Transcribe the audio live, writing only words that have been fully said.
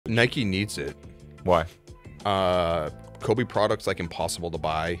Nike needs it. Why? Kobe products like impossible to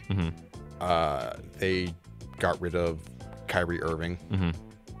buy. They got rid of Kyrie Irving.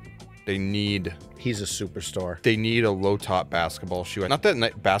 He's a superstar. They need a low top basketball shoe. Not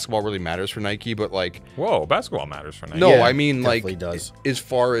that basketball really matters for Nike, but like, whoa, basketball matters for Nike. no, Yeah, I mean like, does. as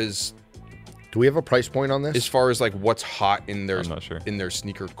far as Do we have a price point on this? as far as like what's hot in their I'm not sure. in their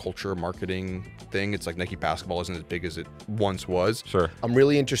sneaker culture marketing thing, it's like Nike basketball isn't as big as it once was. Sure. I'm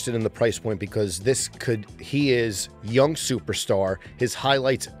really interested in the price point because he is young superstar. His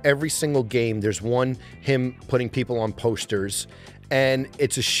highlights every single game. There's him putting people on posters, and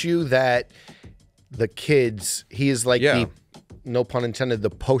it's a shoe that the kids, he is like Yeah. the, no pun intended, the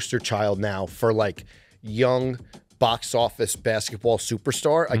poster child now for like young box office basketball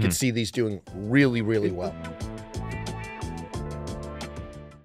superstar. I could see these doing really, really well.